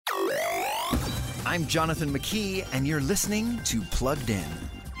I'm Jonathan McKee, and you're listening to Plugged In.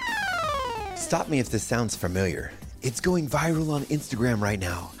 Stop me if this sounds familiar. It's going viral on Instagram right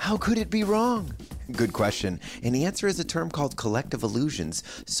now. How could it be wrong? Good question. And the answer is a term called collective illusions,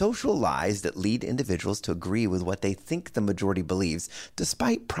 social lies that lead individuals to agree with what they think the majority believes,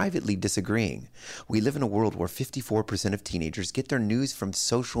 despite privately disagreeing. We live in a world where 54% of teenagers get their news from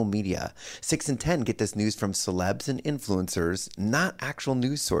social media. 6 in 10 get this news from celebs and influencers, not actual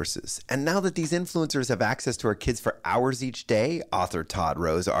news sources. And now that these influencers have access to our kids for hours each day, author Todd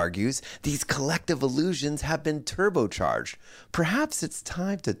Rose argues, these collective illusions have been turbocharged. Perhaps it's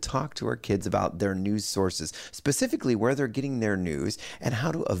time to talk to our kids about their news sources, specifically where they're getting their news and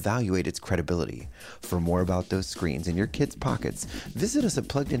how to evaluate its credibility. For more about those screens in your kids' pockets, visit us at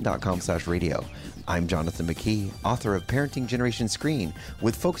pluggedin.com/radio. I'm Jonathan McKee, author of Parenting Generation Screen,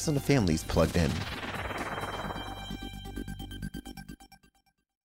 with Focus on the Family's Plugged In.